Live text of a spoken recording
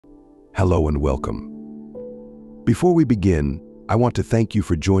Hello and welcome. Before we begin, I want to thank you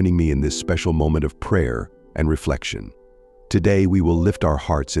for joining me in this special moment of prayer and reflection. Today we will lift our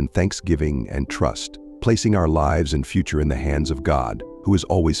hearts in thanksgiving and trust, placing our lives and future in the hands of God, who is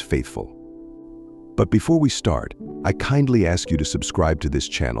always faithful. But before we start, I kindly ask you to subscribe to this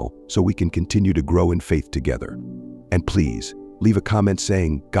channel so we can continue to grow in faith together. And please, leave a comment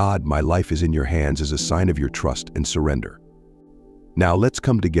saying, "God, my life is in your hands," as a sign of your trust and surrender. Now let's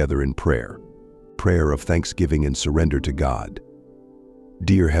come together in prayer of thanksgiving and surrender to God.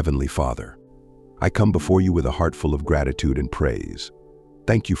 Dear Heavenly Father, I come before you with a heart full of gratitude and praise.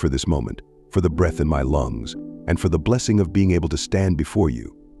 Thank you for this moment, for the breath in my lungs, and for the blessing of being able to stand before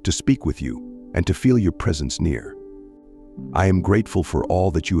you, to speak with you, and to feel your presence near. I am grateful for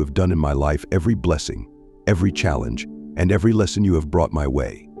all that you have done in my life, every blessing, every challenge, and every lesson you have brought my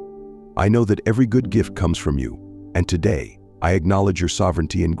way. I know that every good gift comes from you, and today, I acknowledge your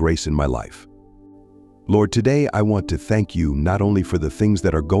sovereignty and grace in my life. Lord, today I want to thank you not only for the things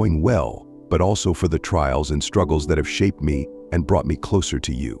that are going well, but also for the trials and struggles that have shaped me and brought me closer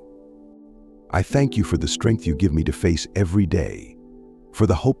to you. I thank you for the strength you give me to face every day, for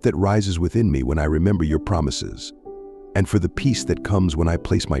the hope that rises within me when I remember your promises, and for the peace that comes when I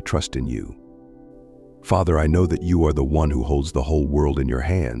place my trust in you. Father, I know that you are the one who holds the whole world in your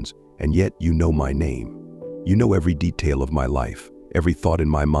hands, and yet you know my name. You know every detail of my life, every thought in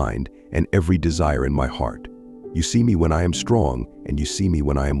my mind, and every desire in my heart. You see me when I am strong, and you see me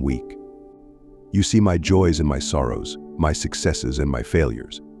when I am weak. You see my joys and my sorrows, my successes and my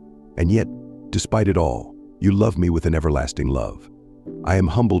failures. And yet, despite it all, you love me with an everlasting love. I am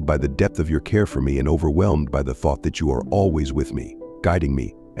humbled by the depth of your care for me and overwhelmed by the thought that you are always with me, guiding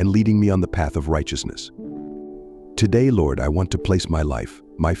me and leading me on the path of righteousness. Today, Lord, I want to place my life,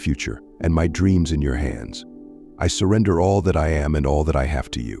 my future, and my dreams in your hands. I surrender all that I am and all that I have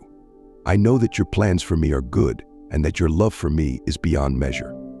to you. I know that your plans for me are good and that your love for me is beyond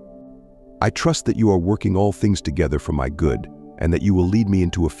measure. I trust that you are working all things together for my good and that you will lead me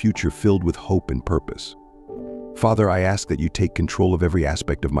into a future filled with hope and purpose. Father, I ask that you take control of every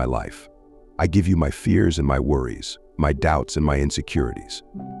aspect of my life. I give you my fears and my worries, my doubts and my insecurities.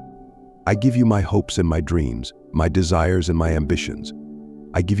 I give you my hopes and my dreams, my desires and my ambitions.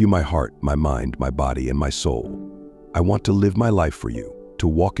 I give you my heart, my mind, my body, and my soul. I want to live my life for you, to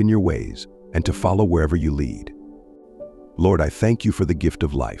walk in your ways, and to follow wherever you lead. Lord, I thank you for the gift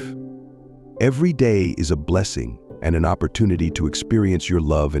of life. Every day is a blessing and an opportunity to experience your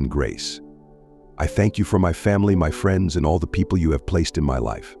love and grace. I thank you for my family, my friends, and all the people you have placed in my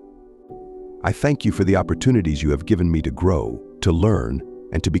life. I thank you for the opportunities you have given me to grow, to learn,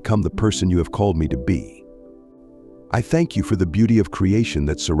 and to become the person you have called me to be. I thank you for the beauty of creation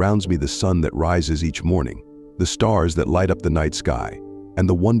that surrounds me, the sun that rises each morning, the stars that light up the night sky, and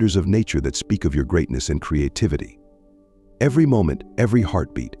the wonders of nature that speak of your greatness and creativity. Every moment, every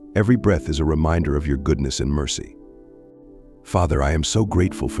heartbeat, every breath is a reminder of your goodness and mercy. Father, I am so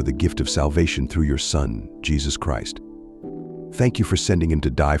grateful for the gift of salvation through your Son, Jesus Christ. Thank you for sending him to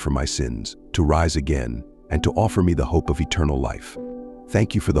die for my sins, to rise again, and to offer me the hope of eternal life.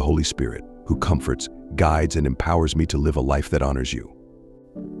 Thank you for the Holy Spirit, who comforts, guides, and empowers me to live a life that honors you.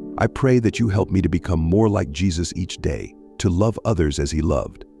 I pray that you help me to become more like Jesus each day, to love others as he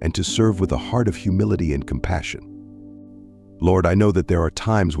loved, and to serve with a heart of humility and compassion. Lord, I know that there are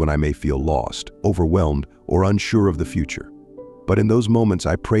times when I may feel lost, overwhelmed, or unsure of the future. But in those moments,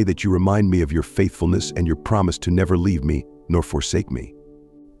 I pray that you remind me of your faithfulness and your promise to never leave me nor forsake me.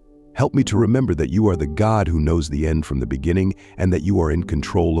 Help me to remember that you are the God who knows the end from the beginning and that you are in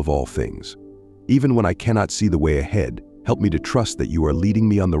control of all things. Even when I cannot see the way ahead, help me to trust that you are leading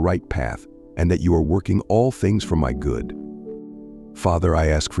me on the right path and that you are working all things for my good. Father, I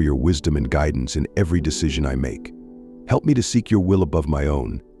ask for your wisdom and guidance in every decision I make. Help me to seek your will above my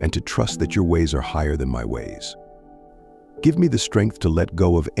own and to trust that your ways are higher than my ways. Give me the strength to let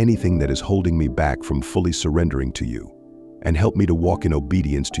go of anything that is holding me back from fully surrendering to you, and help me to walk in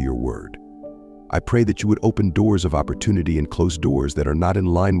obedience to your word. I pray that you would open doors of opportunity and close doors that are not in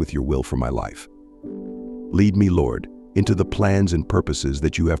line with your will for my life. Lead me, Lord, into the plans and purposes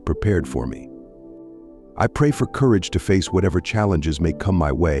that you have prepared for me. I pray for courage to face whatever challenges may come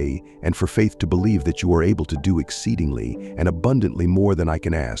my way, and for faith to believe that you are able to do exceedingly and abundantly more than I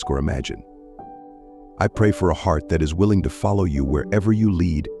can ask or imagine. I pray for a heart that is willing to follow you wherever you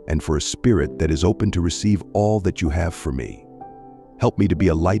lead, and for a spirit that is open to receive all that you have for me. Help me to be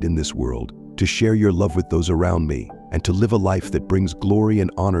a light in this world, to share your love with those around me, and to live a life that brings glory and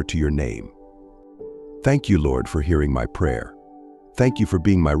honor to your name. Thank you, Lord, for hearing my prayer. Thank you for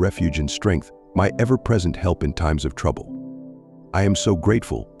being my refuge and strength, my ever-present help in times of trouble. I am so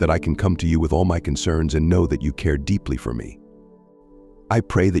grateful that I can come to you with all my concerns and know that you care deeply for me. I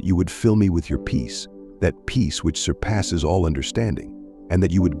pray that you would fill me with your peace, that peace which surpasses all understanding, and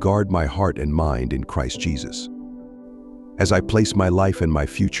that you would guard my heart and mind in Christ Jesus. As I place my life and my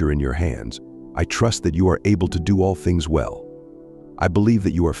future in your hands, I trust that you are able to do all things well. I believe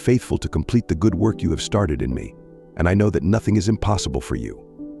that you are faithful to complete the good work you have started in me, and I know that nothing is impossible for you.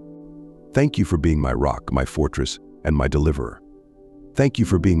 Thank you for being my rock, my fortress, and my deliverer. Thank you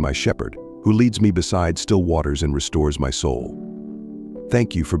for being my shepherd, who leads me beside still waters and restores my soul.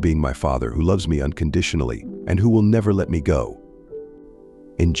 Thank you for being my Father, who loves me unconditionally and who will never let me go.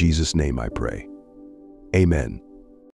 In Jesus' name I pray. Amen.